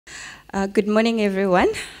Good morning, everyone.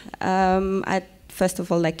 I'd first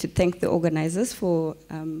of all like to thank the organizers for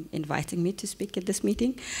inviting me to speak at this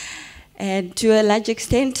meeting. And to a large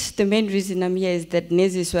extent, the main reason I'm here is that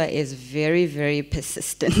Neziswa is very, very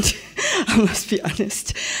persistent, I must be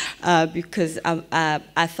honest, because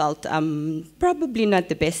I felt I'm probably not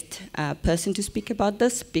the best person to speak about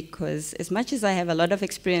this, because as much as I have a lot of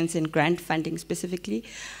experience in grant funding specifically,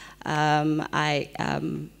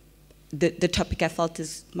 the topic I felt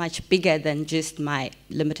is much bigger than just my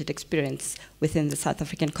limited experience within the South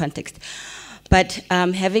African context. But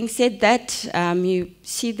having said that, you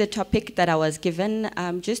see the topic that I was given,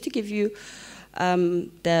 just to give you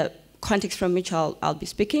the context from which I'll be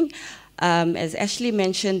speaking. As Ashley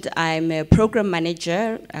mentioned, I'm a program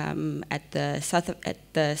manager at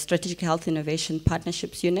the Strategic Health Innovation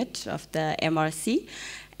Partnerships Unit of the SAMRC,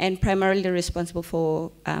 and primarily responsible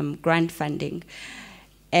for grant funding.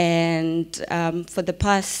 And for the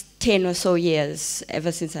past 10 or so years,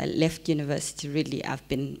 ever since I left university, really, I've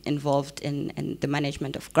been involved in the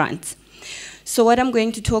management of grants. So what I'm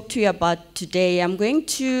going to talk to you about today, I'm going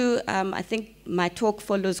to, I think my talk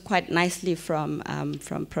follows quite nicely from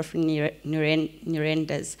Prof.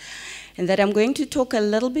 Nurenda's, in that I'm going to talk a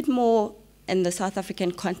little bit more in the South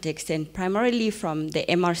African context, and primarily from the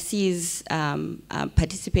MRC's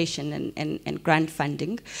participation and grant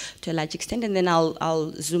funding to a large extent, and then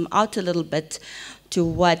I'll zoom out a little bit to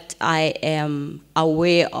what I am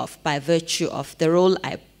aware of by virtue of the role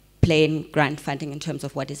I play in grant funding in terms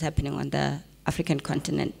of what is happening on the African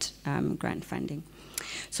continent grant funding.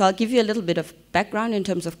 So I'll give you a little bit of background in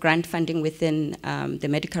terms of grant funding within the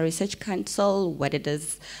Medical Research Council, what it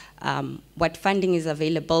is, what funding is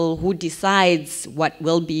available, who decides what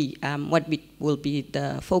will be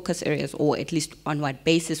the focus areas, or at least on what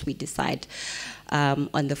basis we decide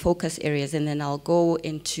on the focus areas, and then I'll go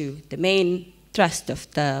into the main thrust of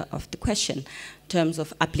the question in terms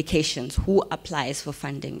of applications, who applies for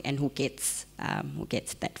funding and who gets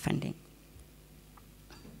that funding.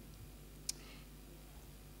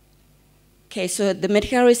 Okay, so the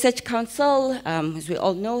Medical Research Council, as we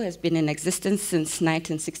all know, has been in existence since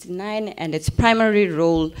 1969, and its primary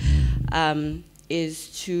role is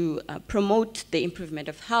to promote the improvement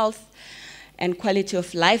of health and quality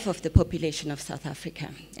of life of the population of South Africa.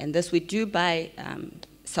 And this we do by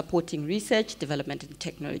supporting research, development, and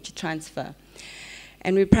technology transfer.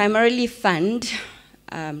 And we primarily fund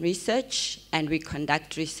research, and we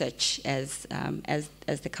conduct research as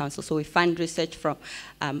the council. So we fund research from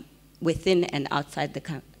within and outside the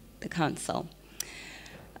council.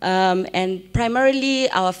 And primarily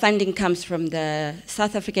our funding comes from the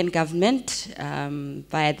South African government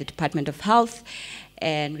via the Department of Health,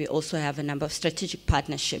 and we also have a number of strategic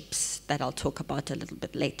partnerships that I'll talk about a little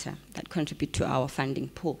bit later that contribute to our funding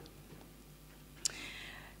pool.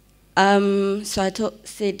 So I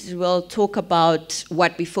said we'll talk about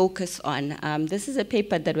what we focus on. This is a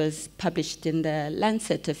paper that was published in the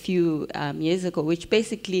Lancet a few years ago, which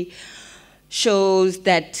basically showed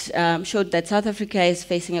that South Africa is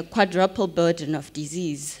facing a quadruple burden of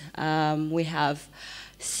disease. We have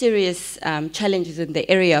serious challenges in the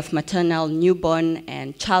area of maternal, newborn,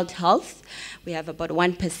 and child health. We have about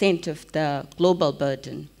 1% of the global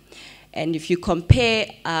burden. And if you compare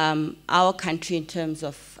our country in terms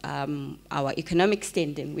of our economic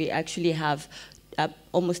standing, we actually have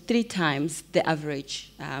almost 3 times the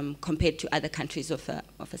average compared to other countries of a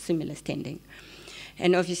similar standing.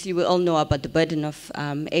 And obviously we all know about the burden of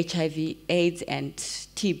HIV, AIDS, and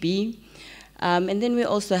TB. And then we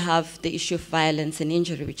also have the issue of violence and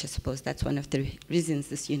injury, which I suppose that's one of the reasons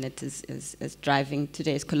this unit is driving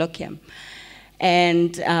today's colloquium.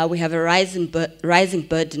 And we have a rising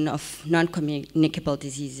burden of non-communicable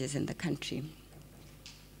diseases in the country.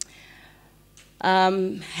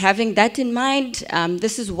 Having that in mind,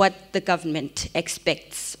 this is what the government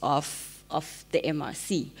expects of the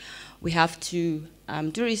MRC. We have to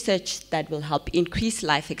do research that will help increase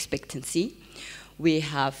life expectancy. We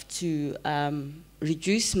have to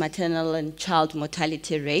reduce maternal and child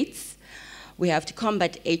mortality rates. We have to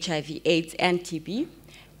combat HIV, AIDS, and TB.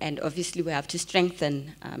 And obviously, we have to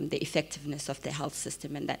strengthen the effectiveness of the health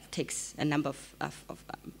system, and that takes a number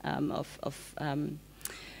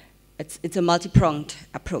it's a multi-pronged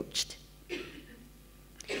approach.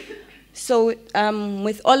 So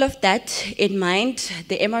with all of that in mind,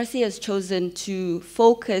 the MRC has chosen to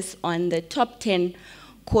focus on the top 10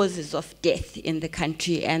 causes of death in the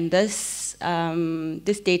country, and this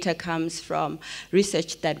data comes from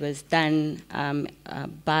research that was done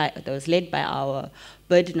that was led by our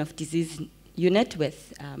Burden of Disease unit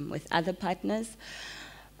with other partners.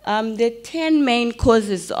 The 10 main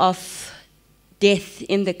causes of death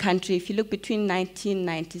in the country, if you look between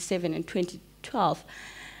 1997 and 2012,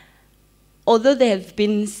 although there have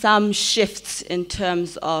been some shifts in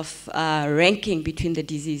terms of ranking between the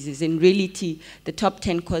diseases, in reality, the top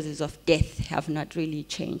 10 causes of death have not really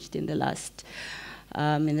changed in the last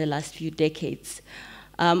few decades.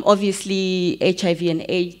 Obviously, HIV and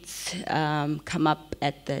AIDS come up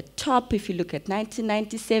at the top. If you look at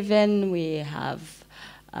 1997, we have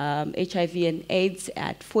HIV and AIDS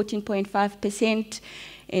at 14.5%.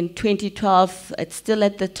 In 2012, it's still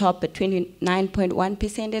at the top at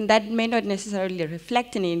 29.1%, and that may not necessarily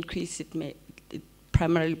reflect an increase. It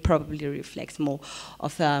primarily probably reflects more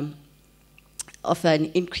of an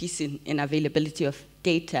increase in availability of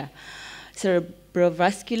data.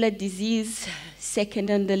 Cerebrovascular disease, second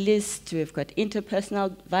on the list. We've got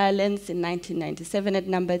interpersonal violence in 1997 at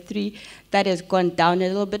number 3. That has gone down a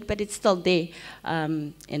little bit, but it's still there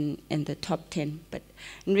in the top 10. But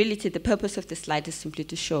in reality, the purpose of the slide is simply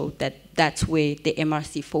to show that that's where the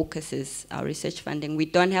MRC focuses our research funding. We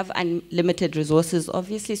don't have unlimited resources,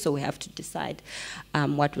 obviously, so we have to decide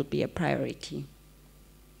what will be a priority.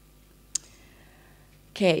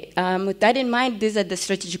 Okay, with that in mind, these are the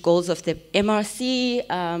strategic goals of the MRC,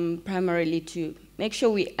 primarily to make sure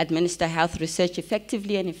we administer health research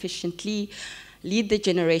effectively and efficiently, lead the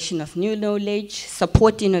generation of new knowledge,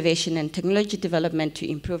 support innovation and technology development to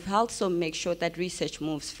improve health, so make sure that research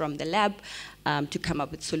moves from the lab to come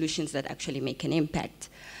up with solutions that actually make an impact.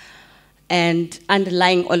 And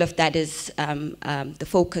underlying all of that is the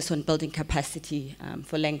focus on building capacity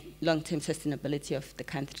for long-term sustainability of the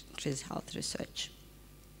country's health research.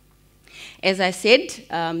 As I said,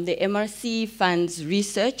 the MRC funds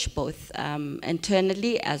research both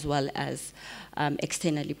internally as well as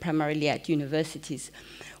externally, primarily at universities.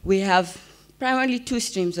 We have primarily 2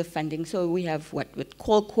 streams of funding. So we have what we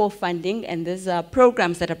call core funding, and these are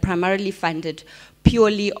programs that are primarily funded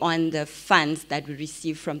purely on the funds that we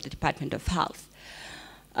receive from the Department of Health.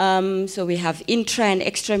 So we have intra and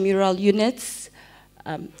extramural units,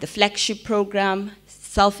 the flagship program,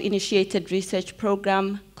 self-initiated research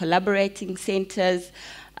program, collaborating centers,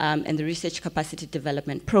 and the research capacity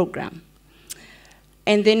development program.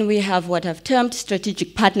 And then we have what I've termed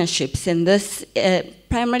strategic partnerships, and this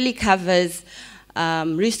primarily covers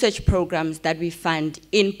research programs that we fund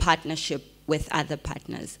in partnership with other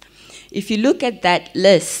partners. If you look at that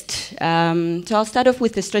list, so I'll start off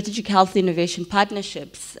with the strategic health innovation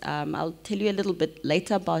partnerships. I'll tell you a little bit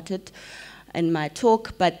later about it in my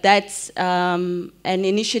talk, but that's an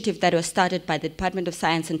initiative that was started by the Department of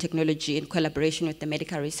Science and Technology in collaboration with the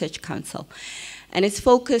Medical Research Council. And its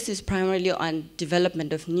focus is primarily on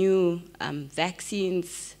development of new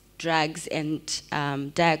vaccines, drugs, and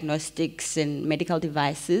diagnostics and medical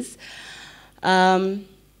devices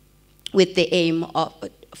with the aim of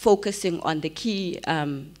focusing on the key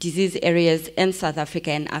disease areas in South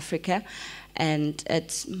Africa and Africa. And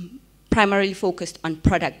it's primarily focused on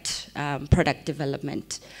product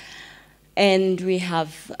development. And we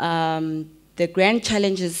have the Grand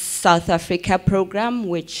Challenges South Africa program,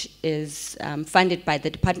 which is funded by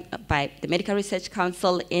the Medical Research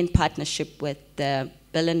Council in partnership with the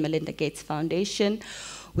Bill and Melinda Gates Foundation.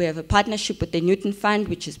 We have a partnership with the Newton Fund,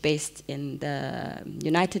 which is based in the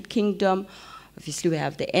United Kingdom. Obviously, we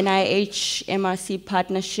have the NIH MRC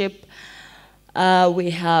partnership. We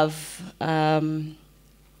have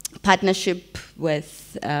partnership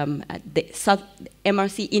with the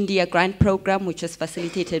MRC India Grant Program, which is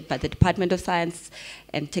facilitated by the Department of Science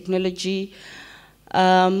and Technology.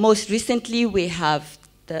 Most recently, we have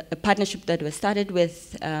a partnership that was started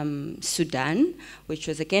with Sudan, which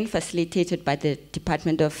was again facilitated by the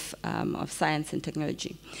Department of Science and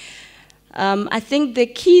Technology. I think the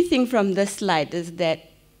key thing from this slide is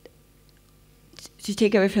that, to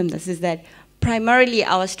take away from this, is that primarily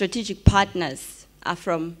our strategic partners are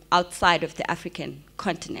from outside of the African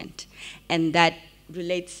continent. And that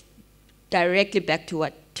relates directly back to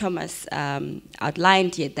what Thomas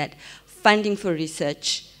outlined here, that funding for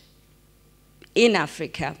research in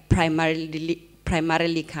Africa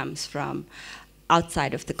primarily comes from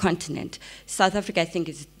outside of the continent. South Africa, I think,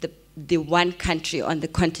 is the one country on the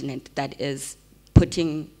continent that is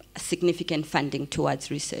putting significant funding towards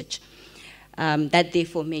research. That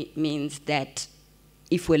therefore means that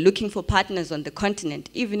if we're looking for partners on the continent,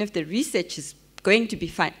 even if the research is going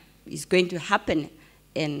to happen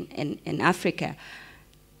in Africa,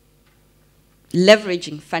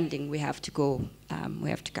 leveraging funding, we have to go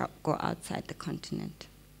outside the continent.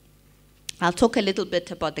 I'll talk a little bit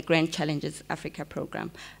about the Grand Challenges Africa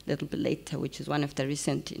program a little bit later, which is one of the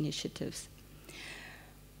recent initiatives.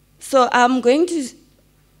 So I'm going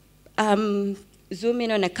to zoom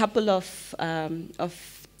in on a couple of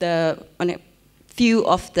few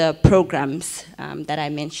of the programs that I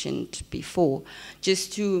mentioned before,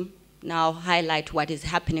 just to now highlight what is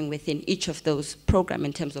happening within each of those programs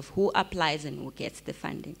in terms of who applies and who gets the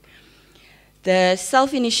funding. The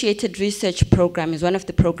Self-Initiated Research Program is one of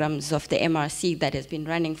the programs of the MRC that has been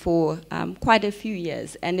running for quite a few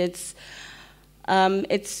years, and its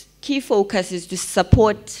key focus is to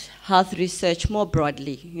support health research more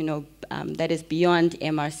broadly, you know, that is beyond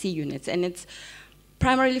MRC units, and its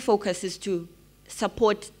primarily focus is to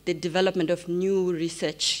support the development of new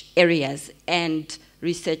research areas and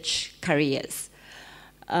research careers.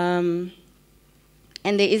 And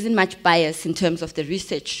there isn't much bias in terms of the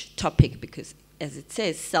research topic because, as it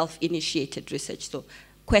says, self-initiated research. So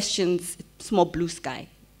questions, it's more blue sky.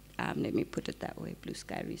 Let me put it that way, blue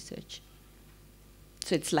sky research.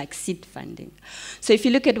 So it's like seed funding. So if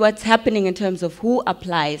you look at what's happening in terms of who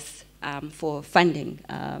applies for funding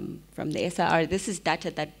from the SRR, this is data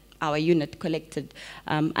that our unit collected,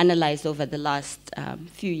 analyzed over the last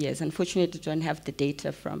few years. Unfortunately, we don't have the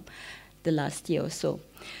data from the last year or so.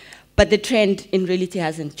 But the trend in reality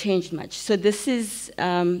hasn't changed much. So this is,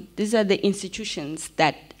 these are the institutions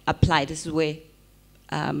that apply. This is where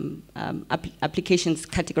applications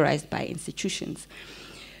categorized by institutions.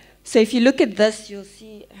 So if you look at this, you'll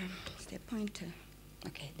see, is there a pointer?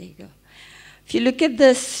 Okay, there you go. If you look at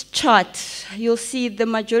this chart, you'll see the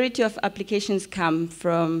majority of applications come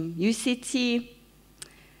from UCT,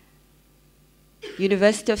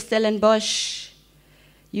 University of Stellenbosch,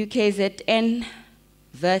 UKZN,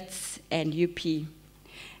 Wits, and UP.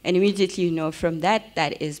 And immediately you know from that,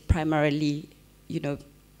 that is primarily, you know,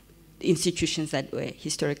 institutions that were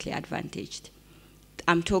historically advantaged.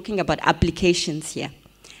 I'm talking about applications here.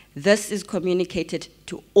 This is communicated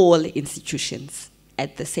to all institutions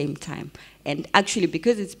at the same time. And actually,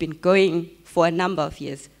 because it's been going for a number of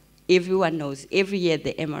years, everyone knows every year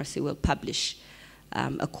the MRC will publish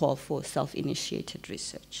a call for self-initiated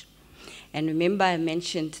research. And remember I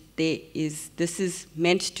mentioned this is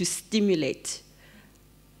meant to stimulate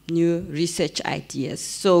new research ideas.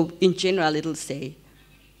 So in general, it'll say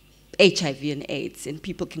HIV and AIDS, and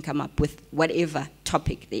people can come up with whatever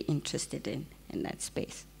topic they're interested in that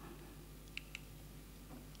space.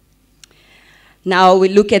 Now we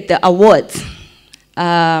look at the awards.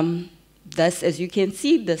 Thus, as you can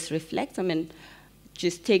see, this reflects, I mean,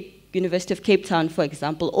 just take University of Cape Town, for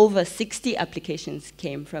example. Over 60 applications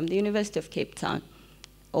came from the University of Cape Town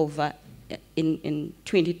over in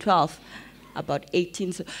 2012, about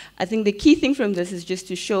 18. So I think the key thing from this is just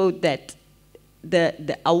to show that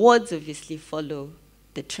the awards obviously follow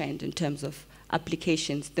the trend in terms of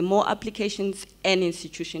applications. The more applications an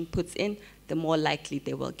institution puts in, the more likely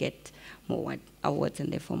they will get more awards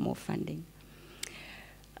and therefore more funding.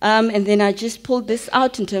 And then I just pulled this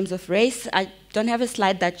out in terms of race. I don't have a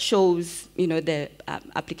slide that shows, you know, the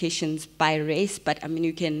applications by race, but I mean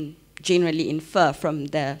you can generally infer from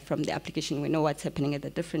the application. We know what's happening at the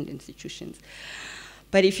different institutions.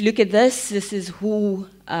 But if you look at this, this is who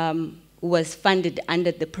was funded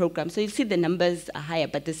under the program. So you see the numbers are higher,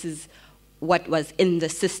 but this is what was in the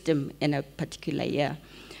system in a particular year.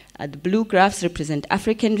 The blue graphs represent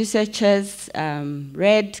African researchers,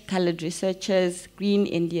 red colored researchers, green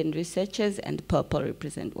Indian researchers, and purple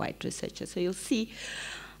represent white researchers. So you'll see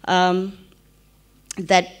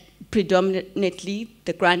that predominantly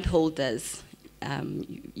the grant holders,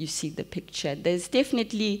 you see the picture. There's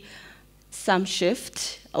definitely some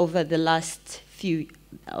shift over the last few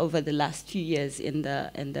years in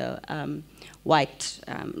the white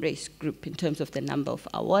race group in terms of the number of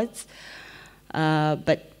awards,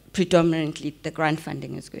 but predominantly the grant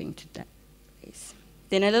funding is going to that place.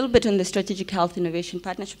 Then a little bit on the strategic health innovation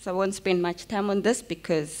partnerships. I won't spend much time on this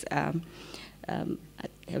because I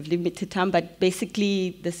have limited time, but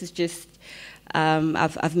basically this is just,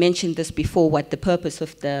 I've mentioned this before, what the purpose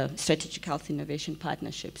of the strategic health innovation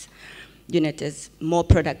partnerships unit is: more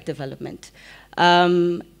product development.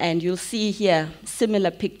 And you'll see here,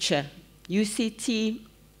 similar picture, UCT.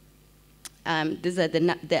 These are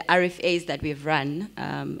the RFAs that we've run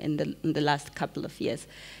in the last couple of years.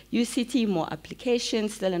 UCT, more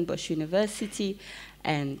applications, Stellenbosch University,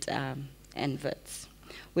 and Wits.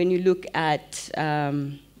 When you look at,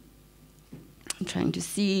 I'm trying to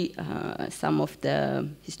see some of the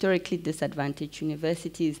historically disadvantaged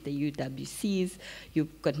universities, the UWCs,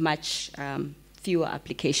 you've got much fewer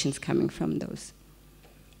applications coming from those.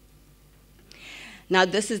 Now,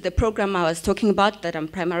 this is the program I was talking about that I'm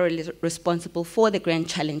primarily responsible for, the Grand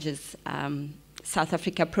Challenges South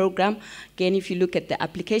Africa program. Again, if you look at the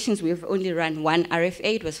applications, we've only run one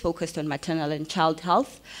RFA. It was focused on maternal and child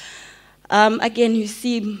health. Again, you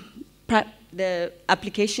see the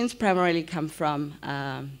applications primarily come from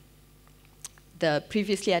the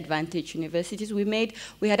previously advantaged universities.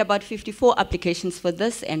 We had about 54 applications for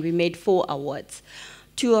this, and we made 4 awards.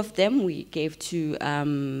 2 of them we gave to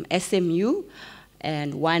SMU,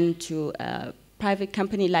 and 1 to private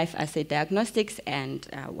company, Life Asset Diagnostics, and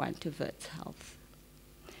 1 to Verts Health.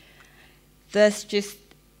 There's just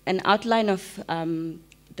an outline of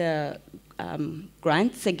the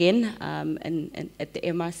grants again, and at the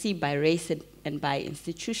MRC by race and by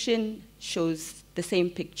institution, shows the same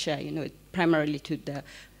picture, you know, primarily to the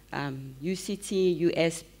UCT,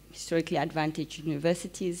 US, historically advantaged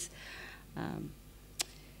universities.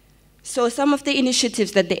 So some of the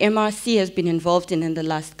initiatives that the MRC has been involved in the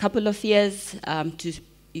last couple of years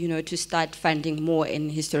to start funding more in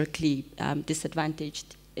historically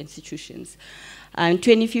disadvantaged institutions. In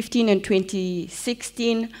 2015 and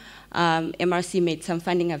 2016, MRC made some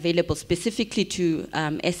funding available specifically to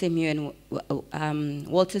SMU and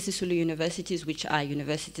Walter Sisulu universities, which are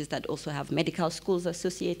universities that also have medical schools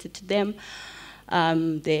associated to them.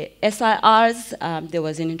 The SIRs, there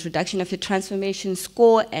was an introduction of a transformation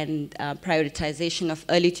score and prioritization of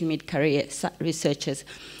early to mid-career researchers.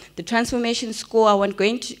 The transformation score, I won't go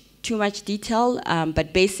into too much detail,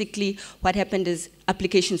 but basically what happened is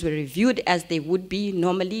applications were reviewed as they would be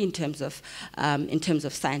normally in terms of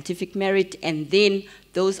scientific merit, and then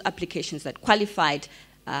those applications that qualified,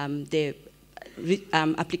 the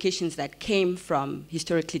applications that came from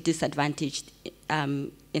historically disadvantaged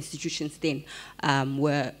institutions then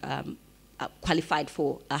were qualified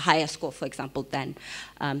for a higher score, for example, than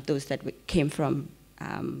those that came from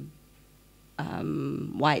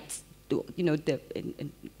whites, you know,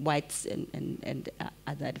 whites and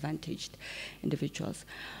other advantaged individuals.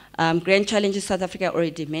 Grand Challenges South Africa, I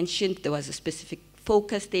already mentioned. There was a specific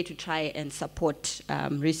focus there to try and support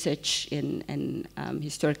research in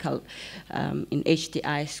historical, in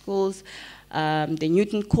HDI schools. The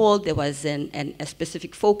Newton Call, there was a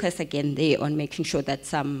specific focus again there on making sure that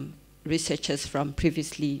some researchers from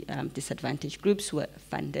previously disadvantaged groups were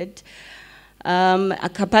funded. A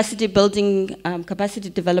capacity building,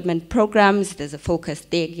 capacity development programs, there's a focus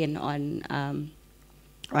there again on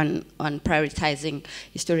prioritizing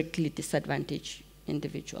historically disadvantaged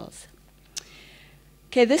individuals.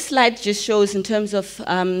 Okay, this slide just shows in terms of,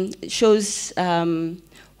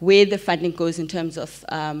 where the funding goes in terms of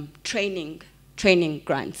training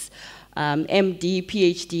grants, MD,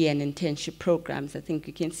 PhD, and internship programs. I think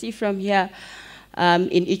you can see from here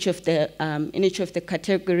in each of the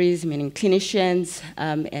categories, meaning clinicians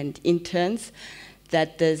and interns,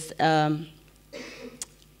 that there's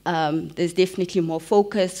definitely more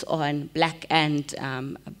focus on black and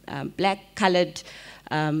black-colored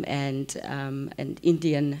and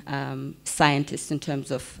Indian scientists in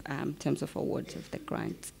terms of awards of the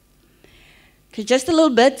grants. Okay, just a little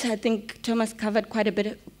bit. I think Thomas covered quite a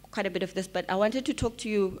bit of this, but I wanted to talk to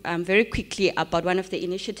you very quickly about one of the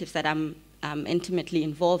initiatives that I'm intimately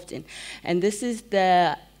involved in, and this is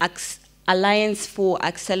the Alliance for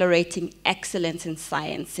Accelerating Excellence in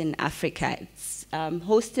Science in Africa. It's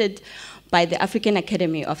hosted by the African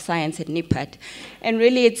Academy of Science at NIPAD. And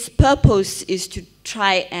really its purpose is to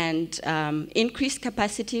try and increase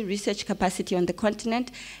capacity, research capacity on the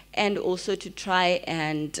continent, and also to try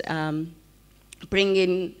and bring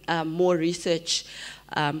in more research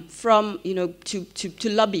from, you know, to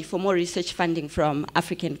lobby for more research funding from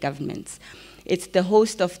African governments. It's the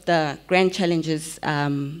host of the Grand Challenges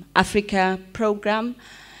Africa program,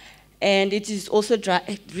 and it is also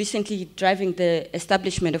recently driving the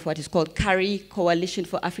establishment of what is called CARI, Coalition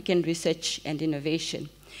for African Research and Innovation.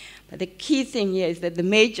 But the key thing here is that the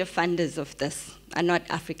major funders of this are not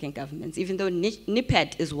African governments, even though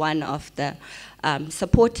NIPAD is one of the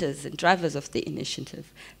supporters and drivers of the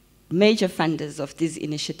initiative. Major funders of these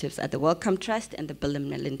initiatives are the Wellcome Trust and the Bill and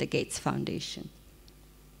Melinda Gates Foundation.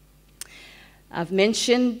 I've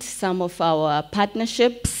mentioned some of our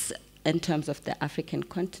partnerships in terms of the African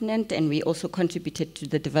continent, and we also contributed to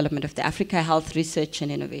the development of the Africa Health Research and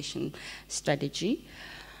Innovation Strategy.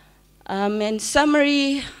 In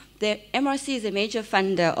summary, the MRC is a major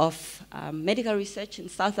funder of medical research in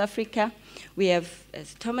South Africa. We have,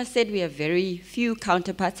 as Thomas said, we have very few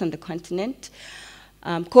counterparts on the continent.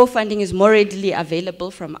 Co-funding is more readily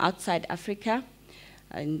available from outside Africa.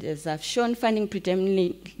 And as I've shown, funding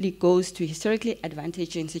predominantly goes to historically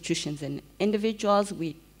advantaged institutions and individuals.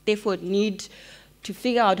 We therefore need to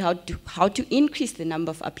figure out how to increase the number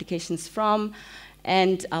of applications from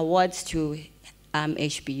and awards to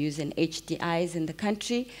HBUs and HDIs in the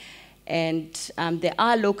country. And there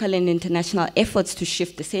are local and international efforts to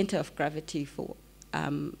shift the center of gravity for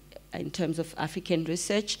in terms of African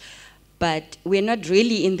research, but we're not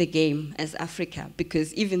really in the game as Africa,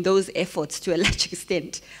 because even those efforts to a large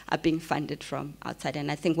extent are being funded from outside.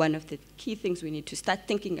 And I think one of the key things we need to start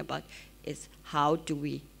thinking about is how do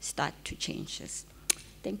we start to change this.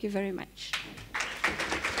 Thank you very much.